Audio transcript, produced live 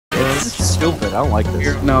This is stupid. I don't like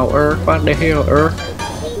this. No, what the hell,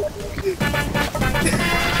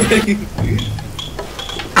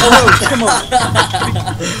 Oh, come on.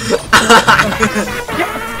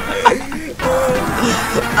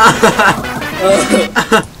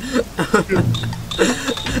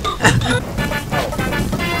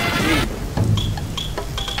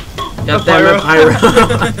 God damn it, Pyro.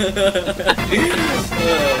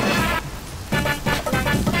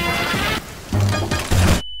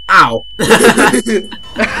 Ow.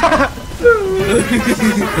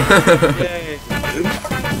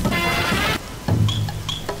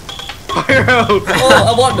 Pir0w! Oh,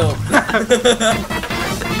 I want no.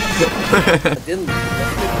 I didn't.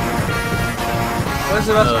 Where's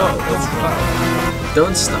the best one?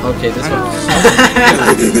 Don't stop. Okay, this one.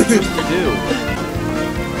 Do.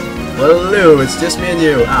 Well, Lou, it's just me and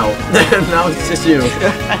you. Ow. Now it's just you.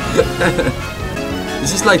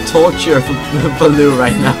 This is like torture for Lou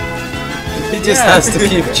right now. He just has to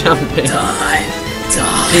keep jumping. Die.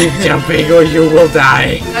 Keep jumping or you will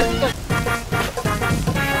die.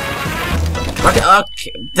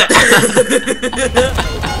 Okay.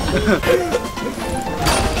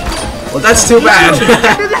 Well, that's too bad.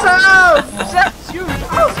 That's you!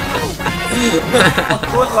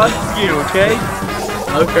 What likes you, okay?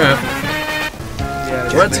 Oh crap.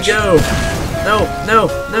 Yeah, Where to go? No.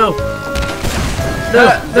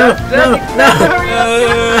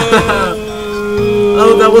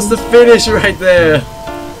 Oh, that was the finish right there.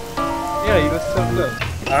 Yeah, you were so close.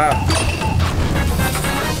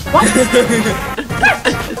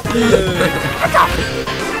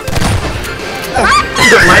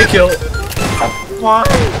 Michael. What?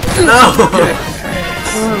 No.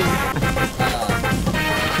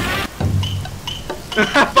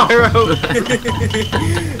 Pir0w!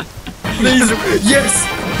 Please. Yes.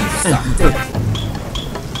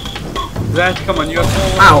 Zach, come on, you have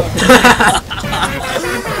more. Ow.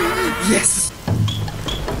 Yes.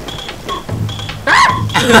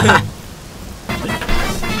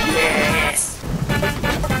 Yes.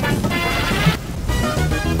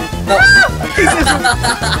 No.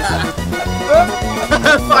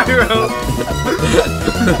 Pir0w!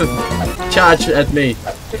 Charge at me.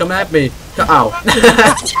 Come at me. Ow.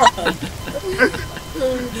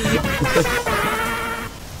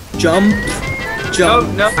 Jump.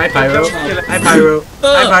 No. Hi Pir0w. Don't Hi Pir0w.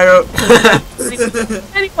 Hi Pir0w.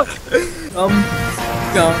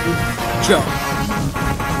 Jump.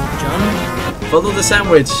 Follow the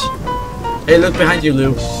sandwich. Hey, look behind you,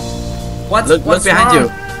 Lou. What? Look behind you.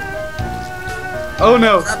 Oh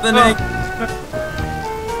no! What's happening?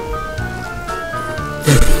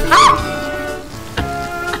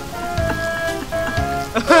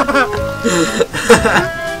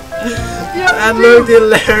 That looked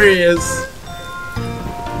hilarious.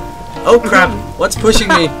 Oh crap! What's pushing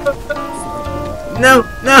me? No!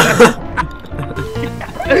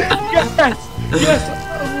 Yes!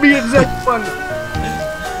 Me and Zach won!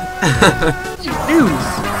 You lose!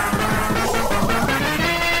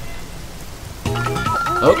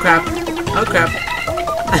 Oh crap!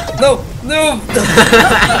 No.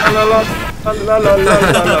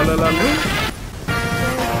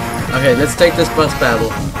 Okay, let's take this bus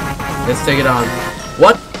battle. Let's take it on.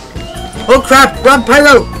 What? Oh crap! Run,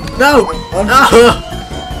 Pir0w! No! No!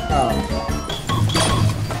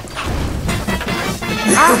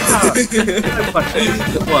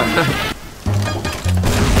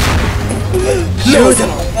 Shoot!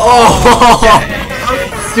 Oh!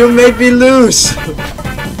 You made me lose!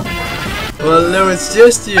 Well, no, it's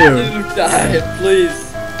just you. Die,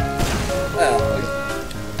 please.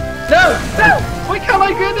 No! Why can't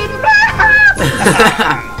I get in there?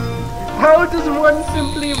 How does one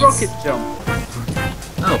simply rocket jump?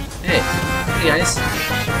 Oh, hey. Hey guys.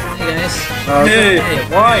 Hey.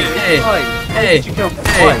 Why? Hey. Why? Hey. Did you come?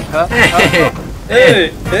 Hey. Why? Huh? Hey.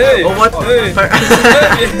 Hey. Oh, what? Hey.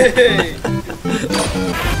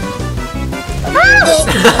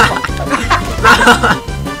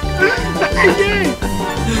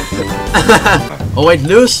 Oh wait,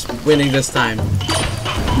 Lou's winning this time.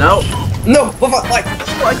 No. No. What? Like.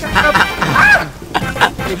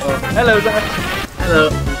 Hello, Zach. Hello.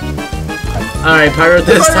 Alright, Pir0w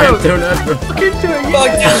this time. Do not. Look into it.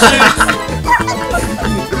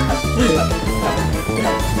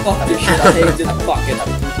 Fuck this shit. I hate this fucking.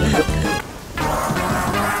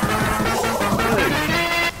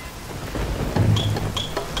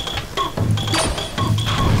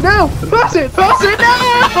 No! Pass it! No!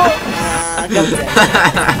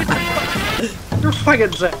 You're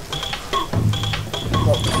fucking Zach.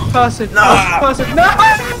 Pass it! No. Pass it! No!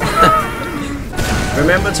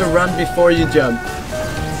 Remember to run before you jump.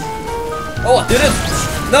 Oh, I did it!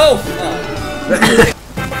 No!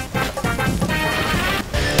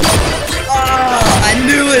 I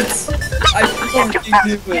knew it! I fucking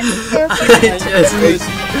knew it!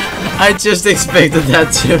 I just expected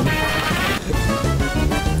that too.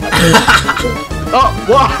 Oh,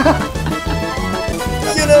 what?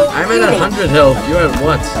 You know, I'm at 100 health. You're at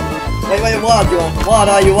what? Wait, what? You want? What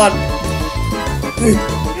are you want?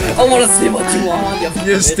 I wanna see what you want,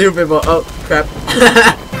 You stupid boy. Oh, crap.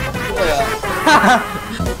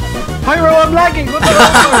 Pyro, I'm lagging! What the hell?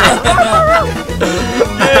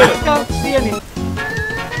 I can't see any.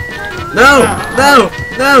 No! No!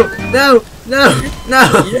 No! No! No! No!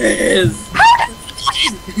 Yes!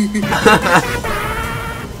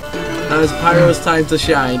 Now it's Pyro's time to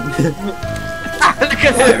shine. Look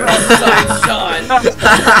at Shine!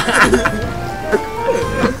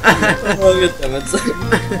 Oh, good damn it.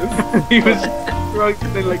 He was right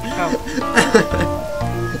there like cow.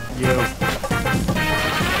 Yo.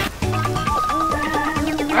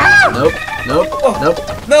 Nope. Nope. Nope.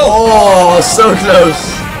 No! Oh, so close.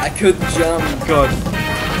 I couldn't jump. God.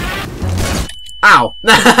 Ow. I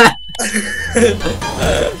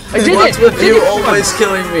did What's it! with Did you it. always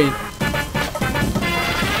killing me?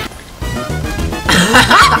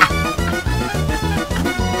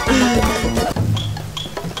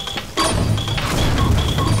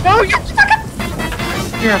 No, you fucking.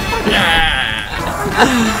 Yeah.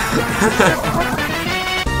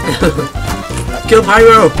 Kill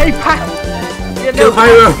Pyro. Hey, Pat. Yeah, Kill no,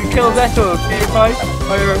 Pyro. You killed Echo. Okay, fine.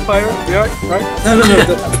 Pyro. You alright? Right? No.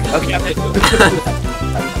 Okay.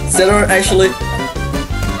 Center, actually.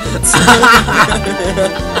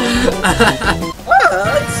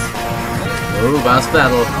 Oh, boss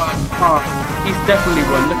battle. Oh, he's definitely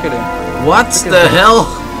won. Look at him. What the hell?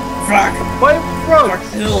 Fuck! What, bro? Fuck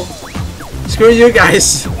hill! Screw you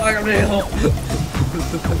guys. Fuck the hill!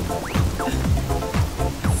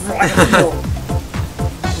 Fuck the hill!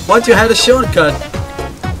 What? You had a shortcut.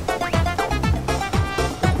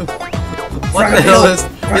 What the hell is?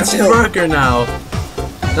 It's Frogger now.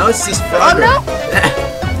 Now it's just Frogger. Oh no!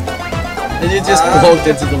 And you just walked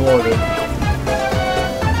into the water.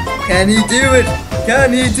 Can he do it?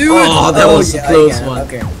 Can he do it? Oh, that was a yeah, close I can. one.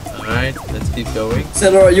 Okay. Alright, let's keep going.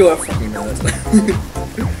 Center, you are fucking nerd.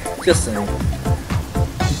 Just saying.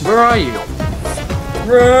 Where are you?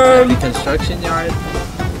 At the construction yard.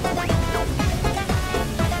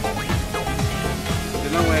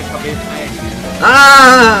 There's no way I can be playing.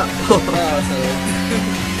 Ah! Oh,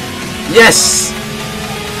 Center. Yes!